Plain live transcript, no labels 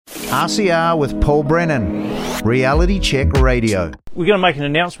RCR with Paul Brennan, Reality Check Radio. We're going to make an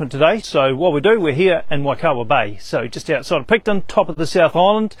announcement today. So what we do, we're here in Waikawa Bay, so just outside of Picton, top of the South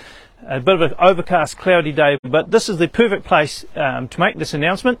Island. A bit of an overcast, cloudy day, but this is the perfect place to make this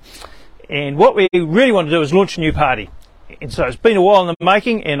announcement. And what we really want to do is launch a new party. And so it's been a while in the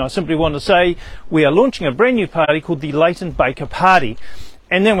making, and I simply want to say we are launching a brand new party called the Leighton Baker Party.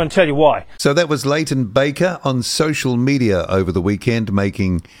 And then I'm going to tell you why. So that was Leighton Baker on social media over the weekend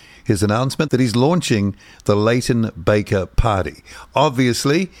making his announcement that he's launching the Leighton Baker Party.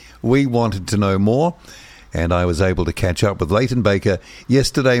 Obviously, we wanted to know more, and I was able to catch up with Leighton Baker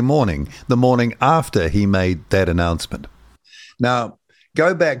yesterday morning, the morning after he made that announcement. Now,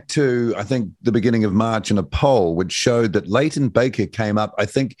 go back to, I think, the beginning of March in a poll which showed that Leighton Baker came up, I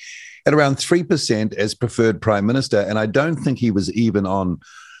think, at around 3% as preferred Prime Minister, and I don't think he was even on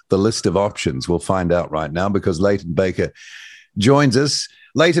the list of options. We'll find out right now because Leighton Baker joins us.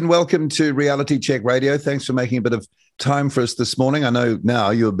 Leighton, welcome to Reality Check Radio. Thanks for making a bit of time for us this morning. I know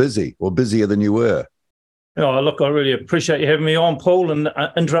now you're busy, or busier than you were. Oh, look, I really appreciate you having me on, Paul, and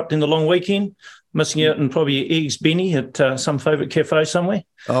interrupting the long weekend, missing out on probably your eggs, Benny, at some favourite cafe somewhere.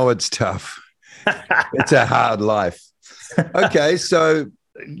 Oh, it's tough. It's a hard life. Okay, so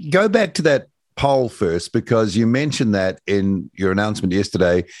go back to that poll first, because you mentioned that in your announcement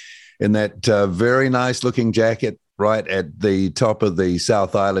yesterday in that very nice looking jacket right at the top of the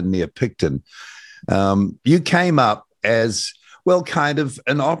South Island near Picton. You came up as, well, kind of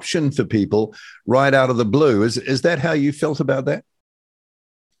an option for people right out of the blue. Is that how you felt about that?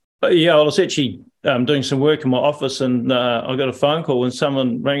 Yeah, I was actually doing some work in my office, and I got a phone call and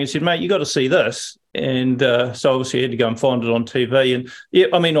someone rang and said, mate, you got to see this. And so obviously I had to go and find it on TV. And yeah,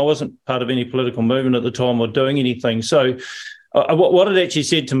 I mean, I wasn't part of any political movement at the time or doing anything. So what it actually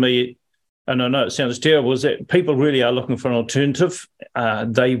said to me, and I know it sounds terrible, is that people really are looking for an alternative.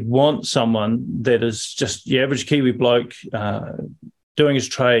 They want someone that is just the average Kiwi bloke doing his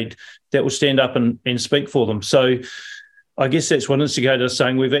trade that will stand up and speak for them. So I guess that's what instigated us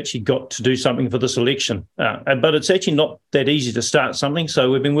saying we've actually got to do something for this election. But it's actually not that easy to start something.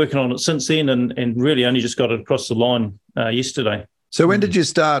 So we've been working on it since then and really only just got it across the line yesterday. So when did you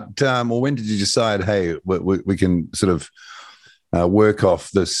start, or when did you decide, hey, we can sort of work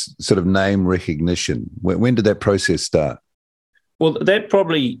off this sort of name recognition? When did that process start? Well, that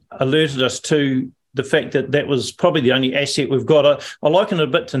probably alerted us to the fact that was probably the only asset we've got. I liken it a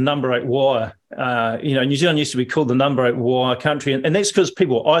bit to number 8 wire. New Zealand used to be called the number 8 wire country, and that's because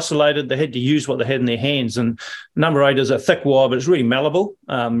people were isolated. They had to use what they had in their hands, and number 8 is a thick wire, but it's really malleable.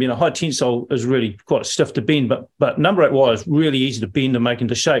 High tensile is really quite stiff to bend, but number 8 wire is really easy to bend and make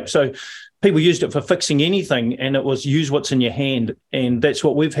into shape. So people used it for fixing anything, and it was use what's in your hand, and that's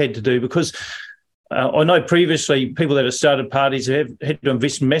what we've had to do because I know previously people that have started parties have had to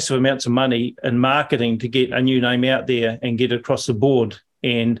invest massive amounts of money in marketing to get a new name out there and get it across the board.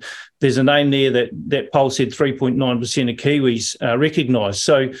 And there's a name there that poll said 3.9% of Kiwis recognise.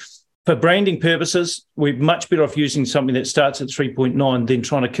 So for branding purposes, we're much better off using something that starts at 3.9 than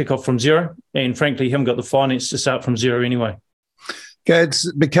trying to kick off from zero. And frankly, haven't got the finance to start from zero anyway. Okay,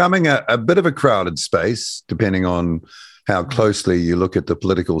 it's becoming a bit of a crowded space, depending on how closely you look at the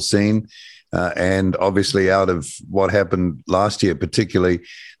political scene. And obviously out of what happened last year, particularly,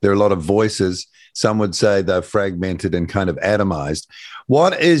 there are a lot of voices. Some would say they're fragmented and kind of atomized.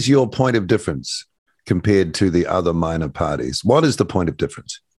 What is your point of difference compared to the other minor parties? What is the point of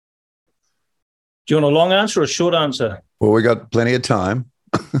difference? Do you want a long answer or a short answer? Well, we got plenty of time.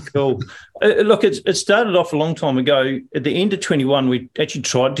 Cool. Look, it started off a long time ago. At the end of 21, we actually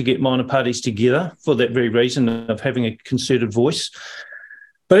tried to get minor parties together for that very reason of having a concerted voice.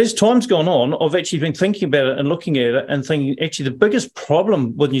 But as time's gone on, I've actually been thinking about it and looking at it and thinking actually the biggest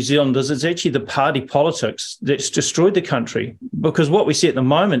problem with New Zealand is actually the party politics that's destroyed the country. Because what we see at the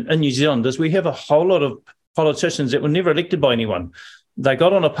moment in New Zealand is we have a whole lot of politicians that were never elected by anyone. They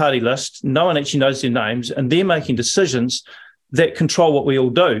got on a party list, no one actually knows their names, and they're making decisions that control what we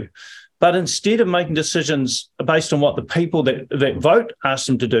all do. But instead of making decisions based on what the people that vote ask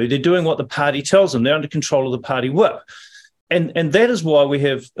them to do, they're doing what the party tells them. They're under control of the party whip. And that is why we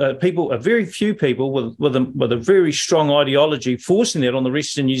have very few people with a very strong ideology forcing that on the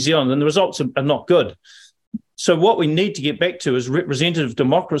rest of New Zealand, and the results are not good. So what we need to get back to is representative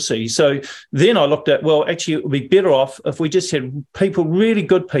democracy. So then I looked at, well, actually it would be better off if we just had people, really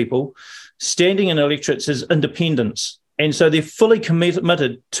good people, standing in electorates as independents. And so they're fully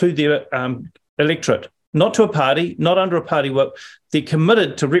committed to their electorate, not to a party, not under a party whip. They're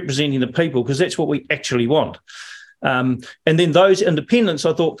committed to representing the people because that's what we actually want. And then those independents,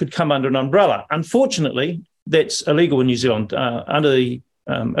 I thought, could come under an umbrella. Unfortunately, that's illegal in New Zealand. Under the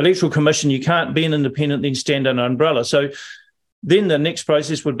electoral commission, you can't be an independent, then stand under umbrella. So then the next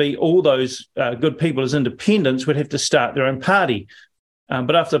process would be all those good people as independents would have to start their own party.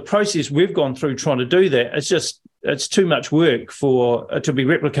 But after the process we've gone through trying to do that, it's too much work for to be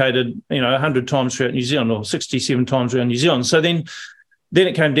replicated, 100 times throughout New Zealand or 67 times around New Zealand. So then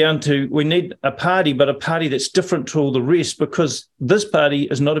it came down to we need a party, but a party that's different to all the rest, because this party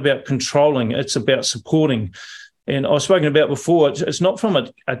is not about controlling, it's about supporting. And I've spoken about before, it's not from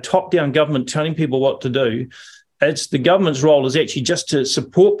a top-down government telling people what to do. It's the government's role is actually just to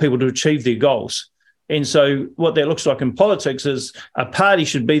support people to achieve their goals. And so what that looks like in politics is a party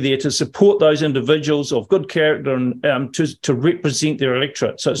should be there to support those individuals of good character and to represent their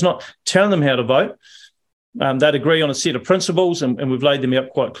electorate. So it's not telling them how to vote. They'd agree on a set of principles, and we've laid them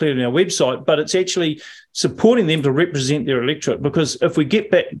out quite clearly on our website, but it's actually supporting them to represent their electorate, because if we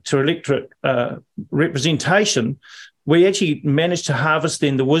get back to electorate representation, we actually manage to harvest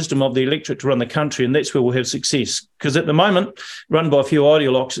then the wisdom of the electorate to run the country, and that's where we'll have success. Because at the moment, run by a few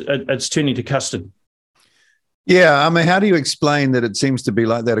ideologues, it's turning to custard. Yeah, I mean, how do you explain that it seems to be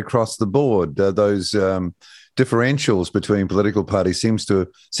like that across the board? Those differentials between political parties seem to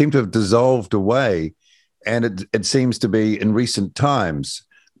have dissolved away, and it seems to be in recent times.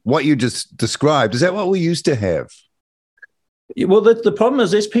 What you just described, is that what we used to have? Well, the problem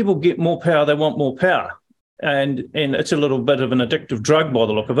is as people get more power, they want more power. And it's a little bit of an addictive drug by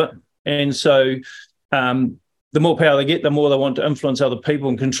the look of it. And so the more power they get, the more they want to influence other people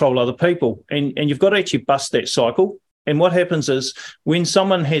and control other people. And you've got to actually bust that cycle. And what happens is when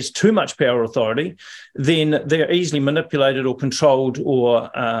someone has too much power or authority, then they're easily manipulated or controlled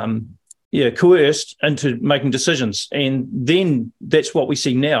or coerced into making decisions. And then that's what we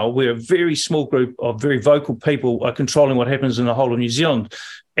see now, where a very small group of very vocal people are controlling what happens in the whole of New Zealand.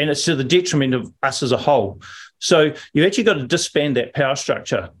 And it's to the detriment of us as a whole. So you actually got to disband that power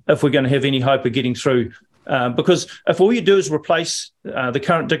structure if we're going to have any hope of getting through. Because if all you do is replace the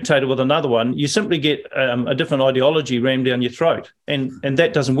current dictator with another one, you simply get a different ideology rammed down your throat. And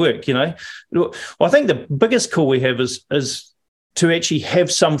that doesn't work, Well, I think the biggest call we have is to actually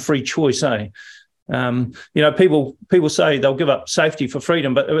have some free choice, eh? People say they'll give up safety for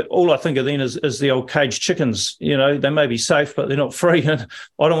freedom, but all I think of then is the old caged chickens. They may be safe, but they're not free. And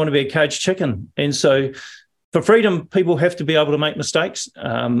I don't want to be a caged chicken. And so for freedom, people have to be able to make mistakes.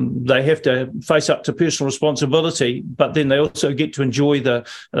 They have to face up to personal responsibility, but then they also get to enjoy the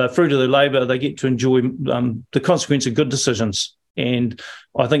fruit of their labour. They get to enjoy the consequence of good decisions. And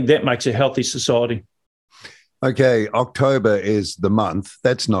I think that makes a healthy society. Okay, October is the month.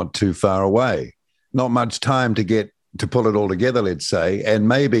 That's not too far away. Not much time to pull it all together, let's say. And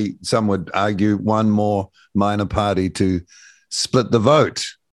maybe some would argue one more minor party to split the vote.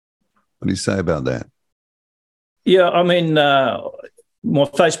 What do you say about that? Yeah, I mean, my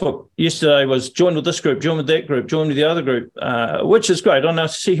Facebook yesterday was join with this group, join with that group, join with the other group, which is great. I know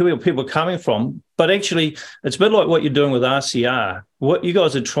see where people are coming from, but actually it's a bit like what you're doing with RCR. What you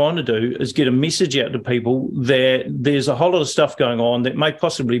guys are trying to do is get a message out to people that there's a whole lot of stuff going on that may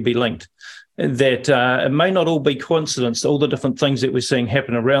possibly be linked, that it may not all be coincidence, all the different things that we're seeing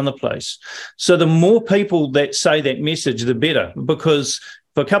happen around the place. So the more people that say that message, the better, because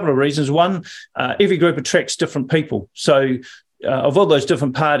for a couple of reasons. One, every group attracts different people. So of all those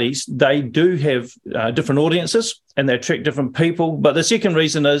different parties, they do have different audiences and they attract different people. But the second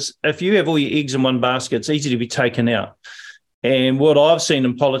reason is if you have all your eggs in one basket, it's easy to be taken out. And what I've seen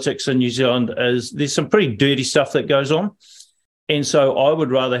in politics in New Zealand is there's some pretty dirty stuff that goes on. And so I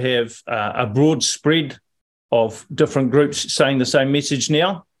would rather have a broad spread of different groups saying the same message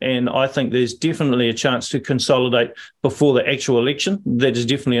now. And I think there's definitely a chance to consolidate before the actual election. That is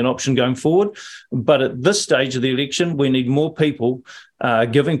definitely an option going forward. But at this stage of the election, we need more people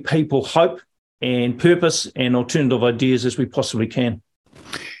giving people hope and purpose and alternative ideas as we possibly can.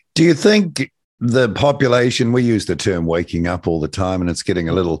 Do you think the population, we use the term waking up all the time and it's getting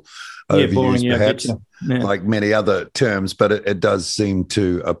a little overused, boring, perhaps, like many other terms, but it does seem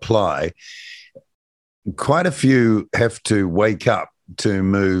to apply. Quite a few have to wake up to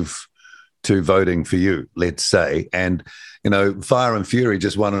move to voting for you, let's say. And, Fire and Fury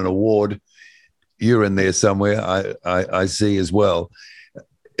just won an award. You're in there somewhere, I see as well.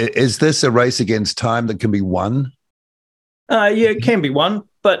 Is this a race against time that can be won? Yeah, it can be won.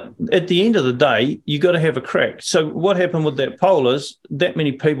 But at the end of the day, you got to have a crack. So what happened with that poll is that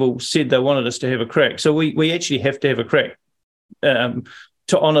many people said they wanted us to have a crack. So we actually have to have a crack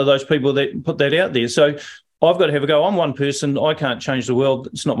to honour those people that put that out there. So I've got to have a go. I'm one person. I can't change the world.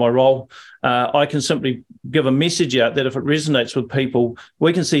 It's not my role. I can simply give a message out that if it resonates with people,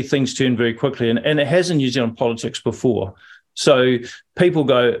 we can see things turn very quickly. And it has in New Zealand politics before. So people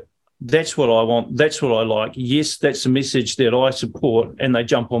go, that's what I want, that's what I like. Yes, that's the message that I support, and they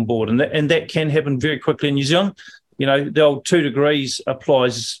jump on board. And that can happen very quickly in New Zealand. You know, the old 2 degrees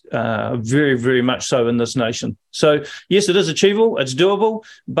applies very, very much so in this nation. So, yes, it is achievable, it's doable,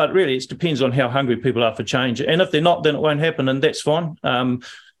 but really it depends on how hungry people are for change. And if they're not, then it won't happen, and that's fine.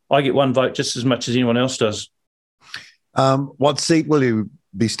 I get 1 vote just as much as anyone else does. What seat will you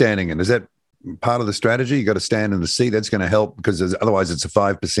be standing in? Is that part of the strategy? You got to stand in the seat. That's going to help, because otherwise it's a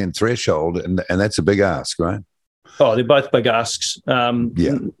 5% threshold, and that's a big ask, right? Oh, they're both big asks.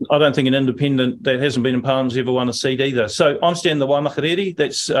 Yeah. I don't think an independent that hasn't been in Parliament's ever won a seat either. So I'm standing the Waimakariri.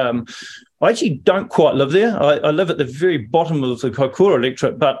 That's I actually don't quite live there. I live at the very bottom of the Kaikoura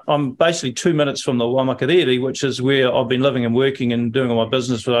electorate, but I'm basically 2 minutes from the Waimakariri, which is where I've been living and working and doing all my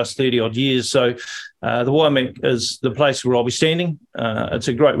business for the last 30-odd years. So the Waimak is the place where I'll be standing. It's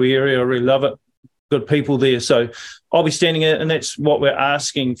a great wee area. I really love it. Good people there. So I'll be standing in it, and that's what we're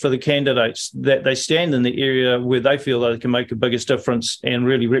asking for the candidates, that they stand in the area where they feel they can make the biggest difference and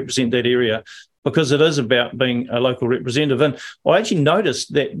really represent that area, because it is about being a local representative. And I actually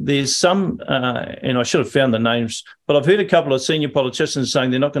noticed that there's some, and I should have found the names, but I've heard a couple of senior politicians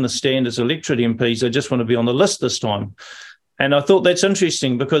saying they're not going to stand as electorate MPs, they just want to be on the list this time. And I thought that's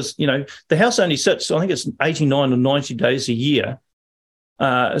interesting, because, you know, the House only sits, I think it's 89 or 90 days a year.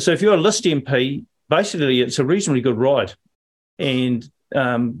 So if you're a list MP, basically, it's a reasonably good ride. And,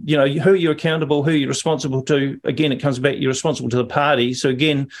 you know, who you're accountable, who you're responsible to, again, it comes back, you're responsible to the party. So,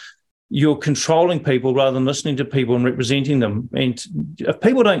 again, you're controlling people rather than listening to people and representing them. And if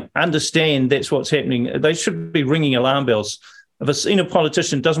people don't understand that's what's happening, they should be ringing alarm bells. If a senior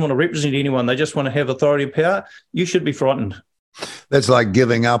politician doesn't want to represent anyone, they just want to have authority and power, you should be frightened. That's like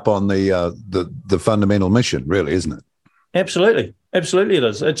giving up on the fundamental mission, really, isn't it? Absolutely. Absolutely it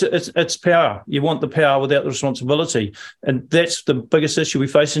is. It's power. You want the power without the responsibility. And that's the biggest issue we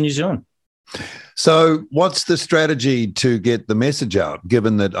face in New Zealand. So what's the strategy to get the message out,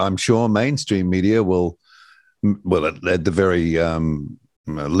 given that I'm sure mainstream media will at the very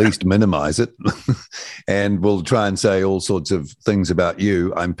least minimize it and will try and say all sorts of things about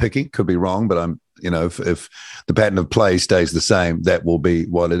you? I'm picking, could be wrong, but if the pattern of play stays the same, that will be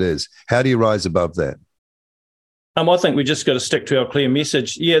what it is. How do you rise above that? I think we just got to stick to our clear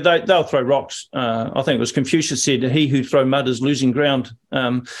message. Yeah, they'll throw rocks. I think it was Confucius said, he who throw mud is losing ground.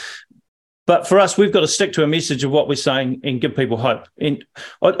 But for us, we've got to stick to a message of what we're saying and give people hope. And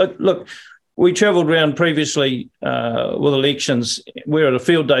look, we travelled around previously with elections. We were at a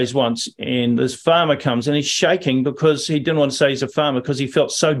field days once, and this farmer comes and he's shaking because he didn't want to say he's a farmer because he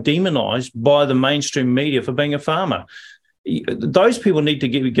felt so demonised by the mainstream media for being a farmer. Those people need to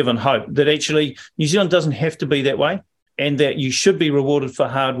be given hope that actually New Zealand doesn't have to be that way, and that you should be rewarded for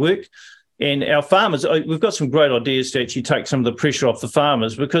hard work. And our farmers, we've got some great ideas to actually take some of the pressure off the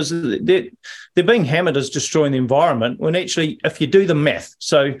farmers, because they're being hammered as destroying the environment, when actually, if you do the math,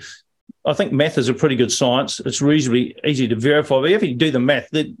 so I think math is a pretty good science. It's reasonably easy to verify. But if you do the math,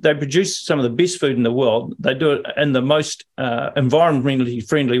 they produce some of the best food in the world. They do it in the most environmentally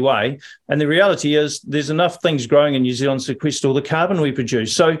friendly way. And the reality is there's enough things growing in New Zealand to sequester all the carbon we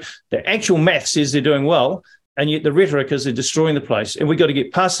produce. So the actual math says they're doing well, and yet the rhetoric is they're destroying the place. And we've got to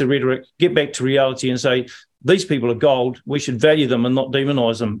get past the rhetoric, get back to reality and say, these people are gold. We should value them and not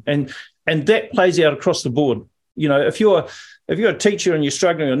demonise them. And that plays out across the board. You know, if you're a teacher and you're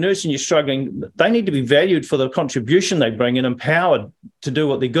struggling, or a nurse and you're struggling, they need to be valued for the contribution they bring and empowered to do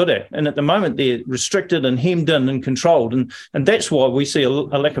what they're good at. And at the moment, they're restricted and hemmed in and controlled. And that's why we see a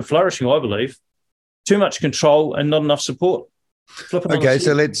lack of flourishing, I believe. Too much control and not enough support. Okay,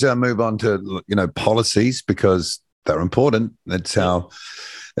 so let's move on to, policies, because they're important. That's how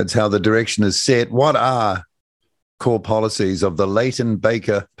the direction is set. What are core policies of the Leighton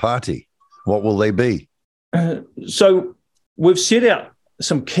Baker Party? What will they be? So we've set out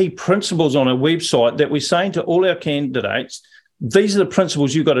some key principles on our website that we're saying to all our candidates, these are the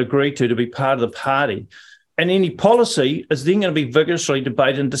principles you've got to agree to be part of the party. And any policy is then going to be vigorously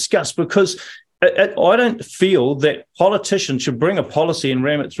debated and discussed, because I don't feel that politicians should bring a policy and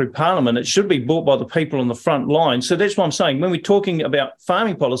ram it through Parliament. It should be brought by the people on the front line. So that's what I'm saying. When we're talking about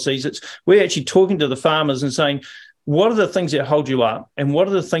farming policies, we're actually talking to the farmers and saying, what are the things that hold you up, and what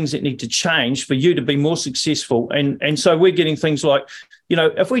are the things that need to change for you to be more successful? And so we're getting things like,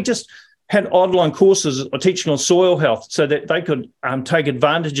 if we just had online courses or teaching on soil health so that they could take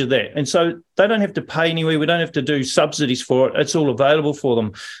advantage of that. And so they don't have to pay anywhere. We don't have to do subsidies for it. It's all available for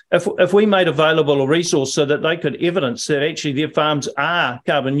them. If we made available a resource so that they could evidence that actually their farms are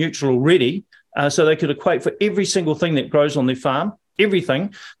carbon neutral already, so they could equate for every single thing that grows on their farm,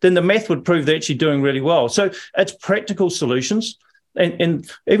 everything, then the math would prove they're actually doing really well. So it's practical solutions. And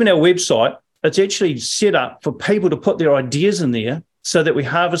even our website, it's actually set up for people to put their ideas in there so that we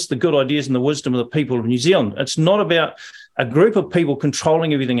harvest the good ideas and the wisdom of the people of New Zealand. It's not about a group of people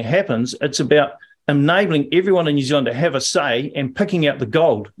controlling everything that happens. It's about enabling everyone in New Zealand to have a say and picking out the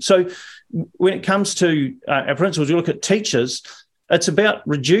gold. So when it comes to our principles, you look at teachers, it's about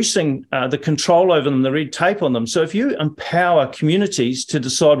reducing the control over them, the red tape on them. So if you empower communities to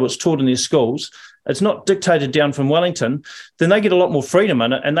decide what's taught in their schools, it's not dictated down from Wellington, then they get a lot more freedom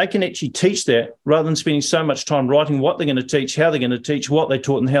in it, and they can actually teach that rather than spending so much time writing what they're going to teach, how they're going to teach, what they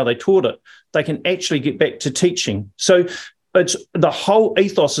taught and how they taught it. They can actually get back to teaching. So it's the whole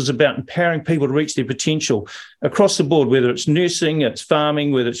ethos is about empowering people to reach their potential across the board, whether it's nursing, it's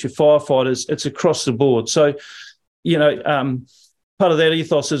farming, whether it's your firefighters, it's across the board. So, part of that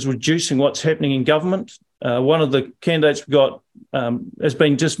ethos is reducing what's happening in government. One of the candidates we got has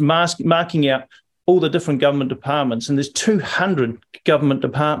been just marking out all the different government departments, and there's 200 government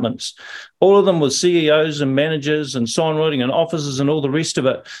departments, all of them with CEOs and managers and signwriting and officers and all the rest of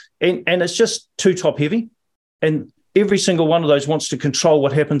it. And it's just too top heavy. And every single one of those wants to control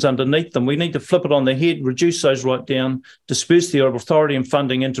what happens underneath them. We need to flip it on their head, reduce those right down, disperse the authority and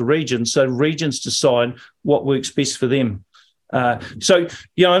funding into regions so regions decide what works best for them. I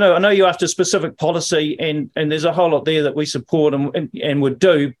know you're after specific policy, and there's a whole lot there that we support and would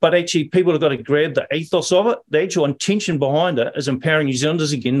do, but actually people have got to grab the ethos of it. The actual intention behind it is empowering New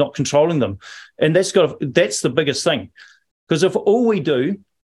Zealanders again, not controlling them. And that's the biggest thing. Because if all we do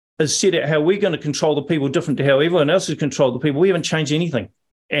is set out how we're going to control the people different to how everyone else has controlled the people, we haven't changed anything.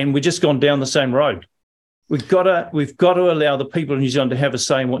 And we've just gone down the same road. We've got to allow the people of New Zealand to have a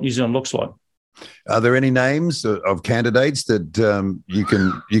say in what New Zealand looks like. Are there any names of candidates that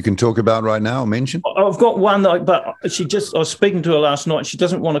you can talk about right now or mention? I've got one, but I was speaking to her last night. She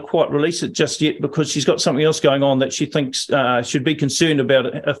doesn't want to quite release it just yet because she's got something else going on that she thinks should be concerned about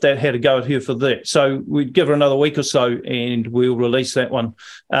it if that had to go at her for that. So we'd give her another week or so and we'll release that one.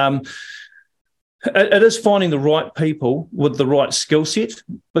 It is finding the right people with the right skill set,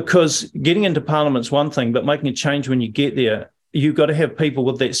 because getting into Parliament's one thing, but making a change when you get there, you've got to have people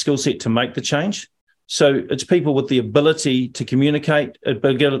with that skill set to make the change. So it's people with the ability to communicate,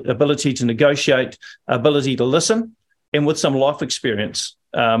 ability to negotiate, ability to listen, and with some life experience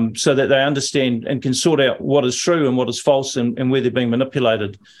so that they understand and can sort out what is true and what is false and where they're being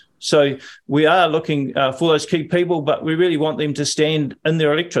manipulated. So we are looking for those key people, but we really want them to stand in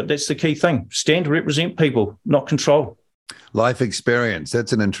their electorate. That's the key thing. Stand to represent people, not control. Life experience.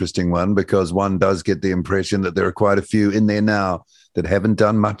 That's an interesting one, because one does get the impression that there are quite a few in there now that haven't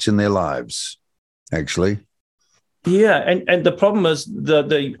done much in their lives, actually. Yeah, and the problem is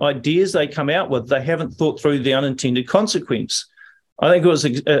the ideas they come out with, they haven't thought through the unintended consequence. I think it was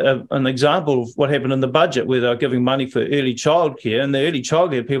an example of what happened in the budget where they were giving money for early childcare, and the early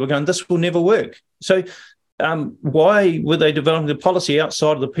childcare people are going, this will never work. So why were they developing the policy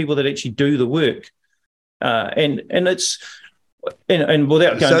outside of the people that actually do the work? And it's and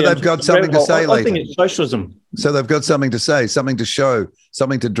without going, so they've got something to say. I think it's socialism. So they've got something to say, something to show,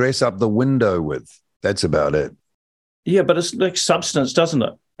 something to dress up the window with. That's about it. Yeah, but it's like substance, doesn't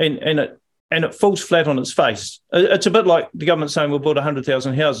it? And it falls flat on its face. It's a bit like the government saying we'll build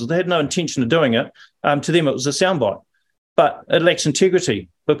 100,000 houses. They had no intention of doing it. To them, it was a soundbite. But it lacks integrity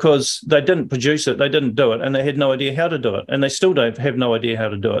because they didn't produce it, they didn't do it, and they had no idea how to do it. And they still have no idea how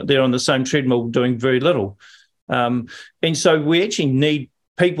to do it. They're on the same treadmill doing very little. And so we actually need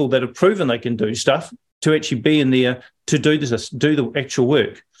people that have proven they can do stuff to actually be in there to do the actual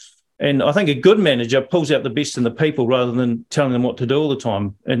work. And I think a good manager pulls out the best in the people rather than telling them what to do all the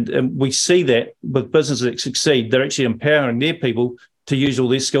time. And we see that with businesses that succeed, they're actually empowering their people to use all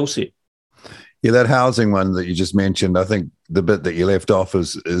their skill set. Yeah, that housing one that you just mentioned, I think the bit that you left off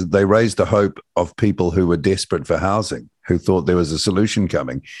is they raised the hope of people who were desperate for housing, who thought there was a solution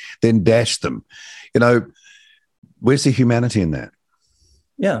coming, then dashed them. Where's the humanity in that?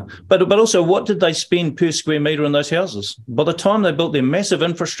 Yeah, but also what did they spend per square metre in those houses? By the time they built their massive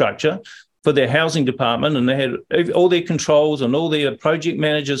infrastructure for their housing department and they had all their controls and all their project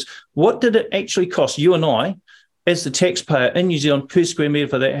managers, what did it actually cost you and I as the taxpayer in New Zealand per square metre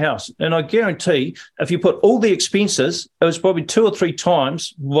for that house? And I guarantee if you put all the expenses, it was probably 2 or 3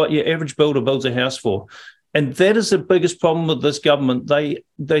 times what your average builder builds a house for. And that is the biggest problem with this government.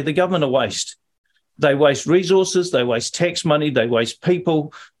 The government are waste. They waste resources, they waste tax money, they waste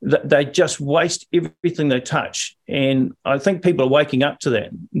people, they just waste everything they touch. And I think people are waking up to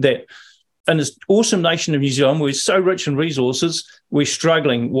that in this awesome nation of New Zealand, we're so rich in resources, we're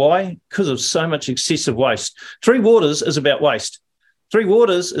struggling. Why? Because of so much excessive waste. Three Waters is about waste. Three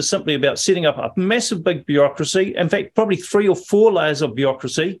Waters is simply about setting up a massive big bureaucracy, in fact, probably 3 or 4 layers of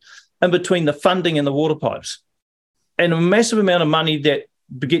bureaucracy in between the funding and the water pipes. And a massive amount of money that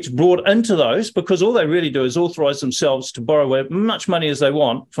gets brought into those, because all they really do is authorise themselves to borrow as much money as they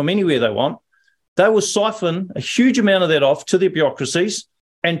want from anywhere they want. They will siphon a huge amount of that off to their bureaucracies,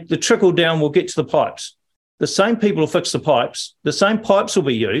 and the trickle down will get to the pipes. The same people will fix the pipes. The same pipes will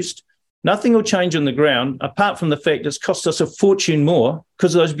be used. Nothing will change on the ground, apart from the fact it's cost us a fortune more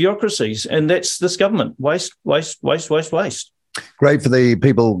because of those bureaucracies. And that's this government. Waste, waste, waste, waste, waste. Great for the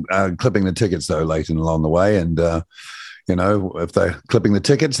people clipping the tickets, though, Leighton, along the way. And, if they're clipping the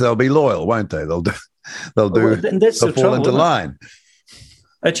tickets, they'll be loyal, won't they? They'll fall into line.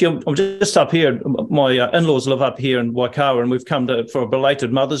 Actually, I'm just up here. My in-laws live up here in Waikawa, and we've come for a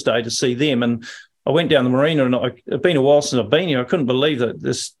belated Mother's Day to see them. And I went down the marina, and it's been a while since I've been here. I couldn't believe that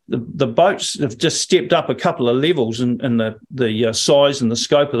the boats have just stepped up a couple of levels in the size and the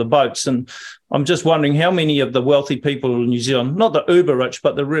scope of the boats. And I'm just wondering how many of the wealthy people in New Zealand, not the uber rich,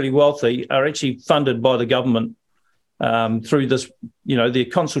 but the really wealthy, are actually funded by the government through this, their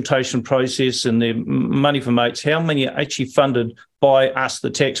consultation process and their money for mates. How many are actually funded by us, the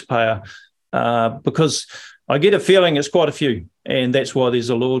taxpayer? Because I get a feeling it's quite a few, and that's why there's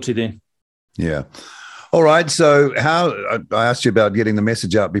a loyalty there. Yeah. All right. So I asked you about getting the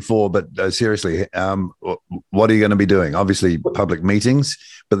message out before, but seriously, what are you going to be doing? Obviously public meetings,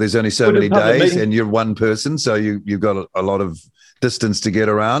 but there's only so many days and you're one person. So you've got a lot of distance to get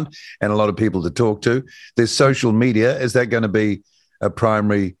around and a lot of people to talk to. There's social media. Is that going to be a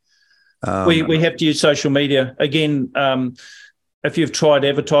primary? We have to use social media. Again, if you've tried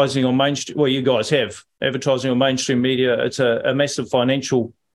advertising on mainstream, well, you guys have advertising on mainstream media, it's a massive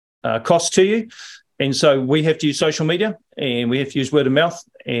financial cost to you. And so we have to use social media, and we have to use word of mouth,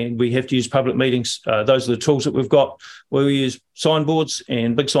 and we have to use public meetings. Those are the tools that we've got. We'll use signboards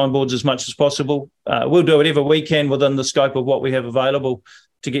and big signboards as much as possible. We'll do whatever we can within the scope of what we have available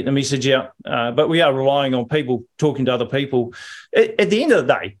to get the message out. But we are relying on people talking to other people. At the end of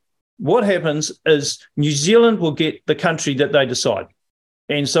the day, what happens is New Zealand will get the country that they decide.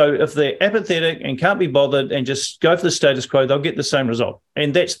 And so if they're apathetic and can't be bothered and just go for the status quo, they'll get the same result.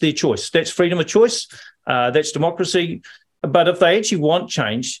 And that's their choice. That's freedom of choice. That's democracy. But if they actually want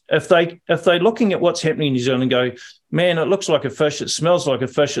change, if they're looking at what's happening in New Zealand and go, man, it looks like a fish, it smells like a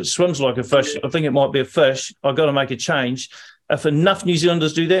fish, it swims like a fish, I think it might be a fish, I've got to make a change. If enough New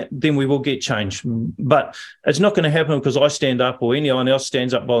Zealanders do that, then we will get change. But it's not going to happen because I stand up or anyone else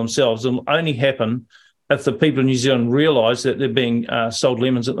stands up by themselves. It'll only happen if the people in New Zealand realise that they're being sold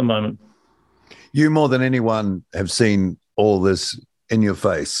lemons at the moment. You more than anyone have seen all this in your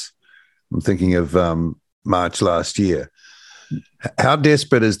face. I'm thinking of March last year. How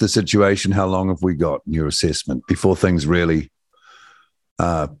desperate is the situation? How long have we got in your assessment before things really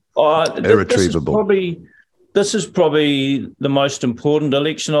irretrievable? This is probably the most important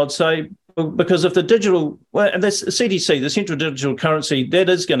election, I'd say, because if the digital, and this CDC, the Central Digital Currency, that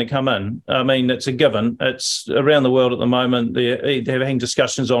is going to come in. I mean, it's a given. It's around the world at the moment. They're having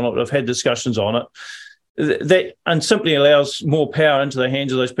discussions on it. They've had discussions on it. That and simply allows more power into the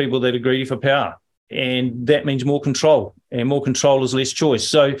hands of those people that are greedy for power. And that means more control, and more control is less choice.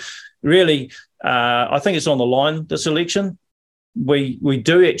 So really, I think it's on the line, this election. We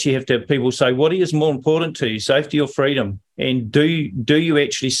do actually have to have people say, what is more important to you, safety or freedom? And do you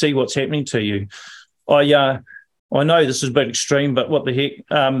actually see what's happening to you? I know this is a bit extreme, but what the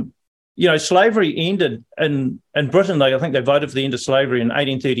heck? Slavery ended in Britain. I think they voted for the end of slavery in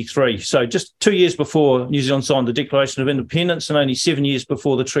 1833. So just 2 years before New Zealand signed the Declaration of Independence and only 7 years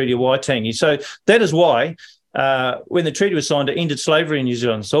before the Treaty of Waitangi. So that is why when the treaty was signed, it ended slavery in New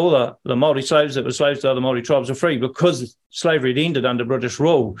Zealand. So all the Māori slaves that were slaves to other Māori tribes were free because slavery had ended under British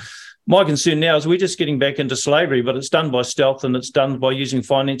rule. My concern now is we're just getting back into slavery, but it's done by stealth and it's done by using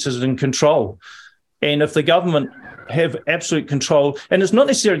finances and control. And if the government have absolute control, and it's not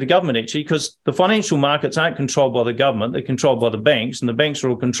necessarily the government actually, because the financial markets aren't controlled by the government, they're controlled by the banks, and the banks are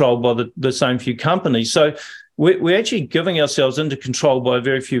all controlled by the same few companies. So we're actually giving ourselves into control by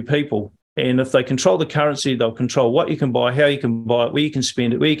very few people. And if they control the currency, they'll control what you can buy, how you can buy it, where you can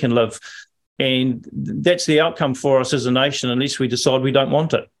spend it, where you can live. And that's the outcome for us as a nation, unless we decide we don't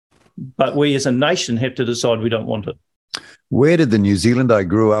want it. But we as a nation have to decide we don't want it. Where did the New Zealand I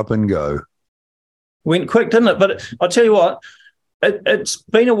grew up in go? Went quick, didn't it? But I'll tell you what, it's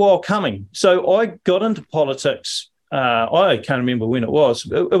been a while coming. So I got into politics. I can't remember when it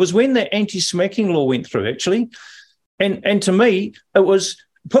was. It was when the anti-smacking law went through, actually. And to me, it was,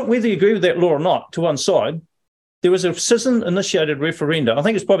 put whether you agree with that law or not to one side, there was a citizen-initiated referendum. I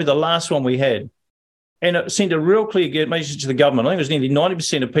think it's probably the last one we had. And it sent a real clear message to the government. I think it was nearly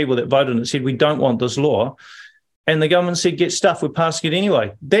 90% of people that voted and said, we don't want this law. And the government said, get stuff, we're passing it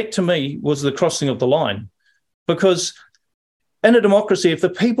anyway. That, to me, was the crossing of the line. Because in a democracy, if the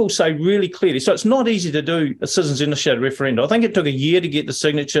people say really clearly, so it's not easy to do a citizens-initiated referendum. I think it took a year to get the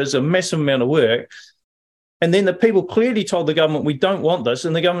signatures, a massive amount of work. And then the people clearly told the government, we don't want this.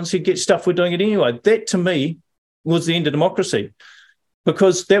 And the government said, get stuff, we're doing it anyway. That, to me, was the end of democracy.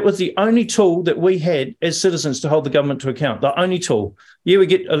 Because that was the only tool that we had as citizens to hold the government to account, the only tool. Yeah, we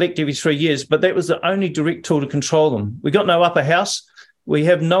get elected every 3 years, but that was the only direct tool to control them. We got no upper house. We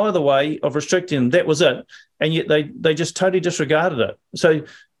have no other way of restricting them. That was it. And yet they just totally disregarded it. So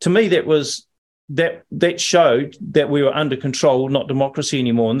to me, that showed that we were under control, not democracy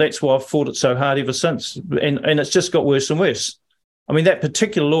anymore. And that's why I've fought it so hard ever since. And it's just got worse and worse. I mean, that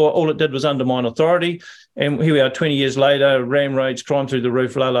particular law, all it did was undermine authority. And here we are 20 years later, ram raids, crime through the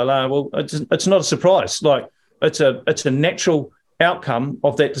roof, la, la, la. Well, it's not a surprise. Like, it's a natural outcome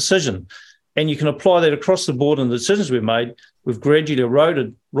of that decision. And you can apply that across the board in the decisions we've made. We've gradually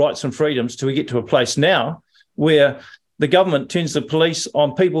eroded rights and freedoms till we get to a place now where the government turns the police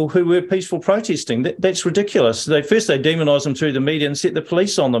on people who were peaceful protesting. That's ridiculous. They demonise them through the media and set the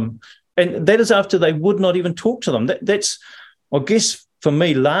police on them. And that is after they would not even talk to them. That's, I guess, for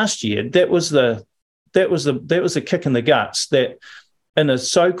me last year, that was the kick in the guts, that in a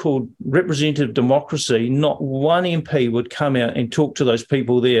so-called representative democracy, not one MP would come out and talk to those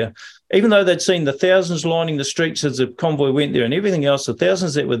people there. Even though they'd seen the thousands lining the streets as the convoy went there and everything else, the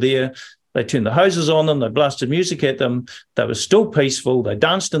thousands that were there, they turned the hoses on them, they blasted music at them, they were still peaceful, they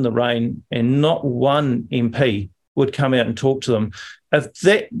danced in the rain, and not one MP would come out and talk to them. If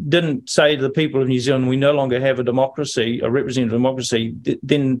that didn't say to the people of New Zealand, we no longer have a democracy, a representative democracy,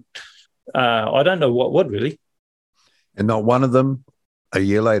 then I don't know what would, really. And not one of them, a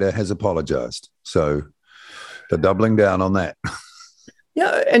year later, has apologised. So they're doubling down on that.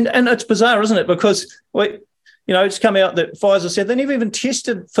 Yeah, and it's bizarre, isn't it? Because, it's come out that Pfizer said they never even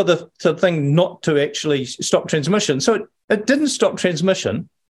tested for the thing not to actually stop transmission. So it didn't stop transmission.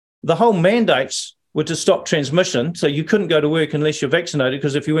 The whole mandates were to stop transmission, so you couldn't go to work unless you're vaccinated,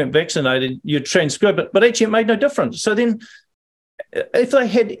 because if you weren't vaccinated, you'd transcribe it. But actually, it made no difference. So then, if they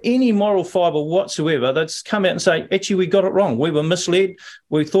had any moral fibre whatsoever, they'd come out and say, actually, we got it wrong. We were misled.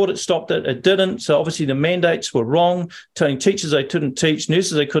 We thought it stopped it. It didn't. So obviously the mandates were wrong. Telling teachers they couldn't teach,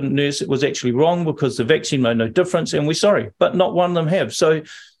 nurses they couldn't nurse, it was actually wrong because the vaccine made no difference, and we're sorry. But not one of them have. So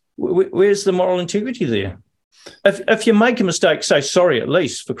where's the moral integrity there? If you make a mistake, say sorry at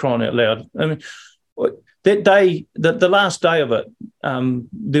least, for crying out loud. I mean, that day, the last day of it,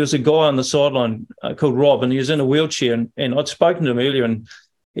 there was a guy on the sideline called Rob, and he was in a wheelchair, and I'd spoken to him earlier, and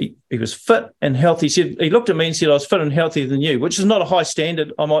he was fit and healthy. He looked at me and said, I was fitter and healthier than you, which is not a high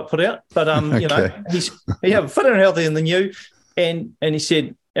standard I might put out, but Okay. he's fitter and healthier than you. And he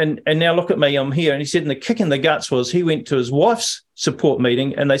said, and now look at me, I'm here. And he said, and the kick in the guts was he went to his wife's support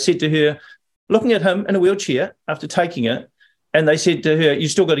meeting, and they said to her, looking at him in a wheelchair after taking it, and they said to her, you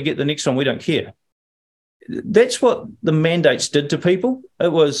still got to get the next one, we don't care. That's what the mandates did to people.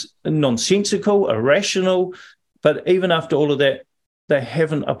 It was nonsensical, irrational, but even after all of that, they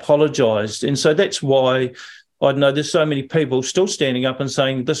haven't apologised. And so that's why I know there's so many people still standing up and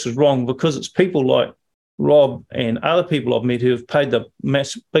saying this is wrong, because it's people like Rob and other people I've met who have paid the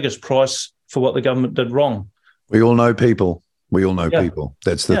biggest price for what the government did wrong. We all know people. People.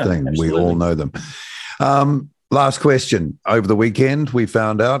 That's the thing. Absolutely. We all know them. Last question. Over the weekend, we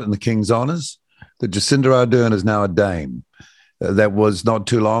found out in the King's Honours that Jacinda Ardern is now a dame. That was not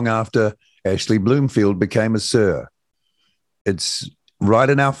too long after Ashley Bloomfield became a Sir. It's right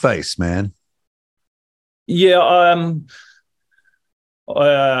in our face, man. Yeah,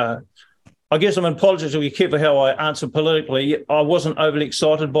 I guess I'm in politics, to be careful how I answer politically. I wasn't overly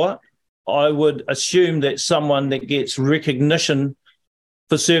excited by it. I would assume that someone that gets recognition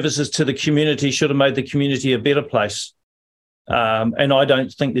for services to the community should have made the community a better place. And I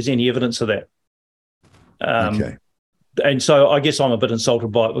don't think there's any evidence of that. Okay. And so I guess I'm a bit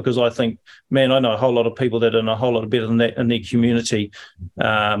insulted by it, because I think, man, I know a whole lot of people that are a whole lot better than that in their community.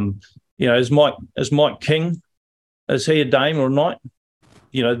 Is Mike King, is he a dame or a knight?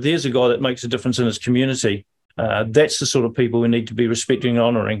 There's a guy that makes a difference in his community. That's the sort of people we need to be respecting and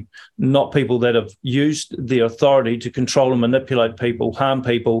honouring, not people that have used their authority to control and manipulate people, harm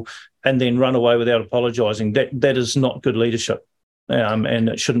people, and then run away without apologising. That is not good leadership, and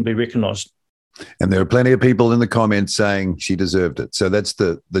it shouldn't be recognised. And there are plenty of people in the comments saying she deserved it. So that's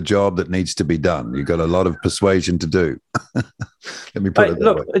the job that needs to be done. You've got a lot of persuasion to do. Let me put it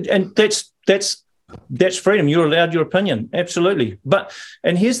that way. And that's freedom. You're allowed your opinion, absolutely.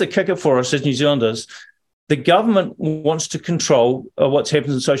 And here's the kicker for us as New Zealanders. The government wants to control what's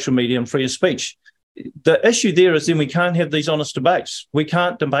happened in social media and freedom of speech. The issue there is then we can't have these honest debates. We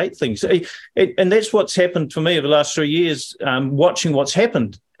can't debate things. And that's what's happened for me over the last 3 years, watching what's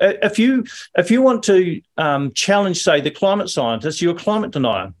happened. If you want to challenge, say, the climate scientists, you're a climate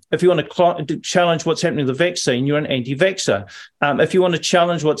denier. If you want to challenge what's happening with the vaccine, you're an anti-vaxxer. If you want to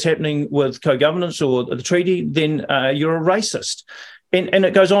challenge what's happening with co-governance or the treaty, then you're a racist. And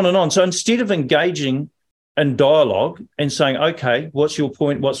it goes on and on. So instead of engaging in dialogue and saying, okay, what's your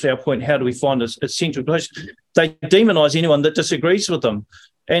point? What's our point? How do we find a central place? They demonise anyone that disagrees with them.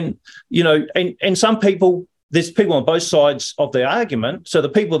 And, and some people, there's people on both sides of the argument. So the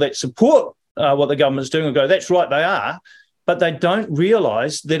people that support what the government's doing will go, that's right, they are. But they don't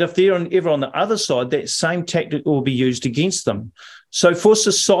realise that if they're ever on the other side, that same tactic will be used against them. So for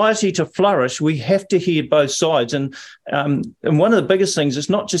society to flourish, we have to hear both sides. And one of the biggest things is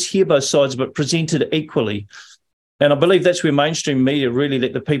not just hear both sides, but present it equally. And I believe that's where mainstream media really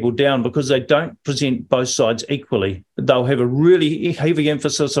let the people down, because they don't present both sides equally. They'll have a really heavy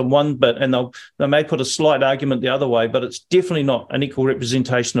emphasis on one bit, and they may put a slight argument the other way, but it's definitely not an equal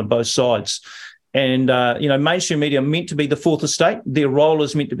representation of both sides. And, mainstream media are meant to be the fourth estate. Their role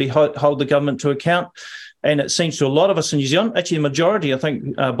is meant to be hold the government to account. And it seems to a lot of us in New Zealand, actually the majority, I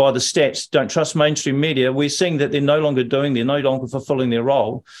think, by the stats, don't trust mainstream media. We're seeing that they're no longer fulfilling their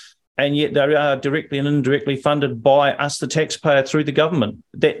role. And yet they are directly and indirectly funded by us, the taxpayer, through the government.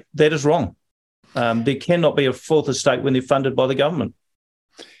 That is wrong. There cannot be a fourth estate when they're funded by the government.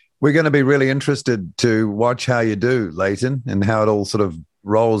 We're going to be really interested to watch how you do, Leighton, and how it all sort of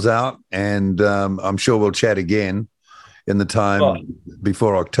rolls out. And I'm sure we'll chat again in the time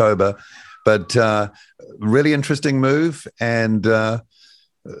before October. But really interesting move. And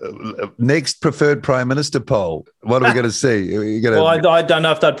next preferred Prime Minister poll. What are we going to see? I don't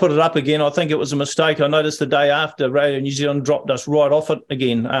know if they'd put it up again. I think it was a mistake. I noticed the day after Radio New Zealand dropped us right off it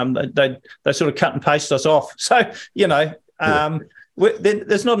again. They sort of cut and paste us off. So,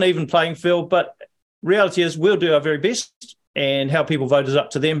 there's not an even playing field. But reality is we'll do our very best, and how people vote is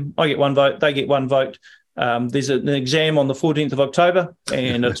up to them. I get one vote. They get one vote. There's an exam on the 14th of October,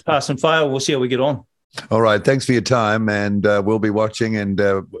 and it's pass and fail. We'll see how we get on. All right. Thanks for your time, and we'll be watching and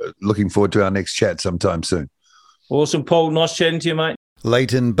looking forward to our next chat sometime soon. Awesome, Paul. Nice chatting to you, mate.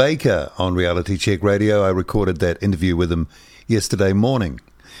 Leighton Baker on Reality Check Radio. I recorded that interview with him yesterday morning.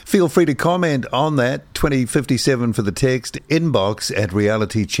 Feel free to comment on that. 2057 for the text, inbox at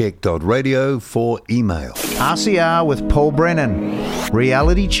realitycheck.radio for email. RCR with Paul Brennan.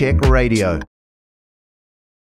 Reality Check Radio.